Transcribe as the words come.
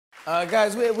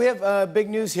Guys, we have big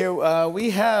news here. We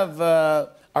have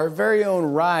our very own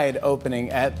ride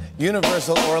opening at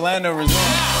Universal Orlando Resort.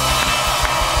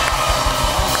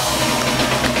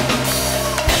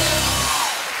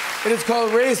 It is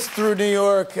called Race Through New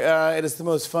York. It is the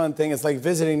most fun thing. It's like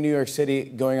visiting New York City,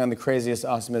 going on the craziest,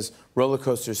 awesomest roller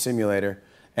coaster simulator,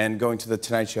 and going to the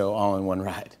Tonight Show all in one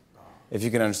ride. If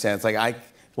you can understand, it's like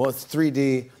well, it's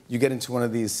 3D. You get into one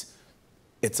of these.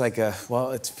 It's like it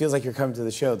feels like you're coming to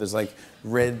the show. There's like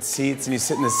red seats, and you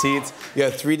sit in the seats. You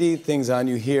have 3D things on.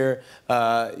 You hear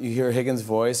Higgins'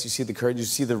 voice. You see the curtain. You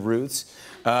see the roots.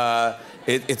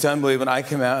 It's unbelievable. And I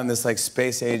come out in this like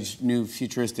space-age, new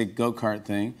futuristic go-kart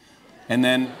thing, and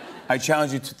then I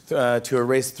challenge you to a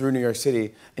race through New York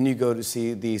City, and you go to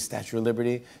see the Statue of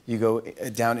Liberty. You go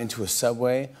down into a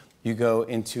subway. You go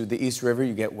into the East River.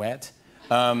 You get wet.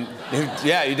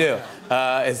 Yeah, you do.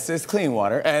 It's clean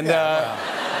water, and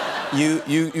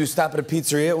you stop at a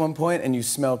pizzeria at one point, and you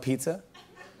smell pizza.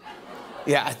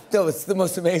 Yeah, no, it's the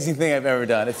most amazing thing I've ever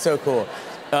done. It's so cool.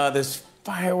 There's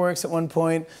fireworks at one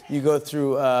point. You go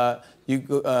through. You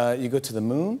go to the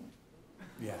moon.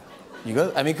 Yeah. You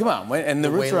go. I mean, come on. And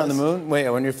the roots are on the moon. Wait,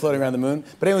 when you're floating around the moon.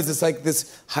 But anyways, it's like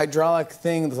this hydraulic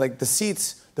thing. Like the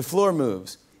seats, the floor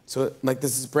moves. So like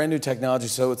this is brand new technology,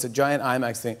 so it's a giant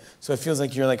IMAX thing. So it feels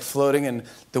like you're like floating and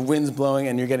the wind's blowing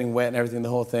and you're getting wet and everything, the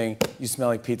whole thing. You smell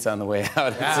like pizza on the way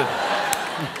out.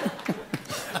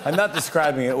 I'm not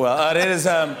describing it well.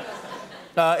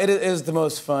 It is the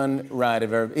most fun ride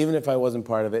I've ever, even if I wasn't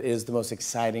part of it, it is the most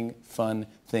exciting, fun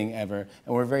thing ever.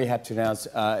 And we're very happy to announce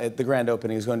the grand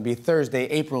opening is going to be Thursday,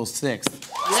 April 6th. Yeah.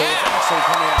 So it's actually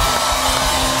coming out.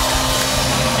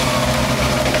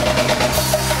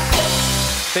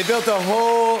 They built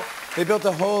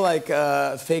a whole like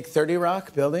fake 30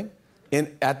 Rock building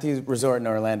at the resort in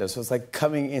Orlando. So it's like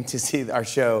coming in to see our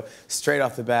show straight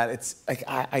off the bat. It's like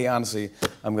I honestly,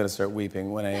 I'm gonna start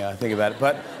weeping when I think about it.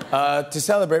 But to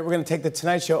celebrate, we're gonna take the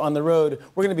Tonight Show on the road.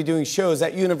 We're gonna be doing shows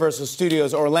at Universal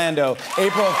Studios Orlando,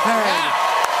 April 3rd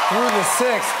through the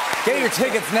 6th. Get your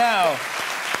tickets now.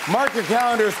 Mark your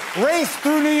calendars. Race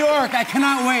Through New York. I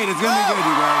cannot wait. It's gonna be good,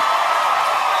 you guys.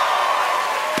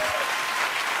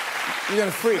 You're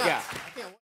gonna freak out.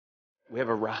 We have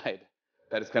a ride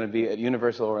that is gonna be at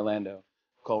Universal Orlando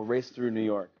called Race Through New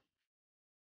York.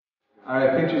 All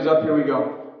right, pictures up, here we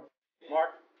go.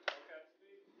 Mark.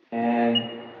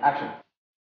 And action.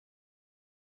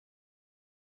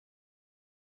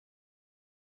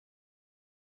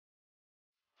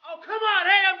 Oh, come on,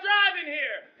 hey, I'm driving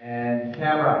here. And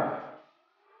camera.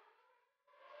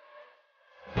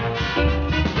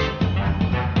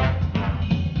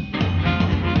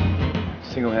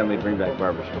 Single-handedly bring back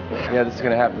barbershop. Yeah, this is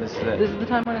gonna happen. This is it. This is the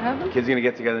time when it happens? Kids are gonna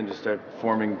get together and just start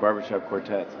forming barbershop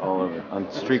quartets all over on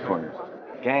street corners.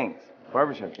 Gangs,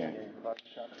 barbershop gangs.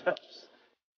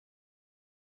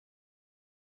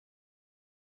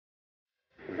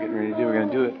 We're getting ready to do. We're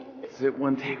gonna do it. It's it.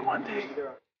 One take. One take.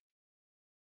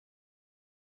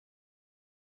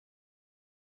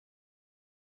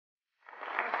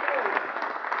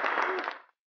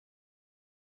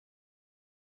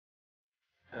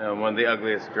 One of the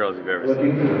ugliest girls you've ever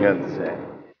seen. You got to say.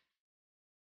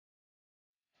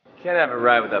 Can't have a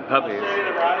ride without puppies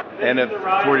and a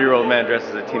 40-year-old man dressed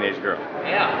as a teenage girl.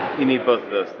 Yeah. You need both of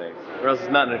those things, or else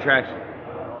it's not an attraction.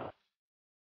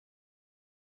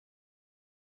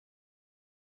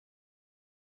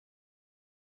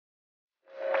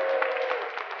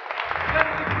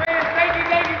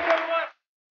 Thank you so much.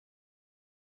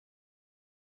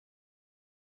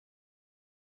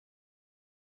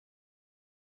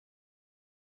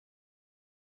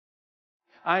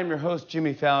 I am your host,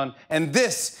 Jimmy Fallon, and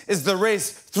this is the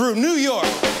Race Through New York.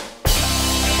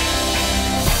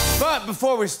 But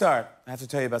before we start, I have to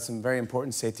tell you about some very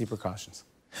important safety precautions.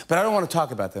 But I don't want to talk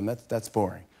about them, that's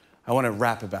boring. I want to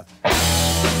rap about them.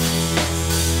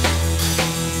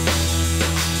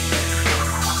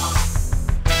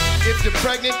 If you're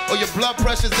pregnant or your blood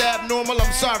pressure's abnormal,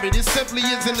 I'm sorry, this simply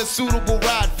isn't a suitable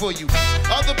ride for you.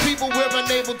 Other people were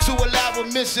unable to allow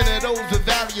admission of those with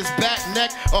various back,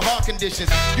 neck, or heart conditions.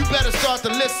 You better start to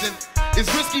listen.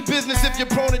 It's risky business if you're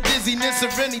prone to dizziness or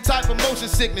any type of motion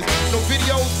sickness. No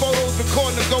videos, photos,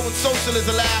 recording, or going social is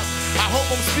allowed. I hope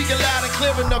I'm speaking loud and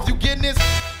clear enough. You getting this?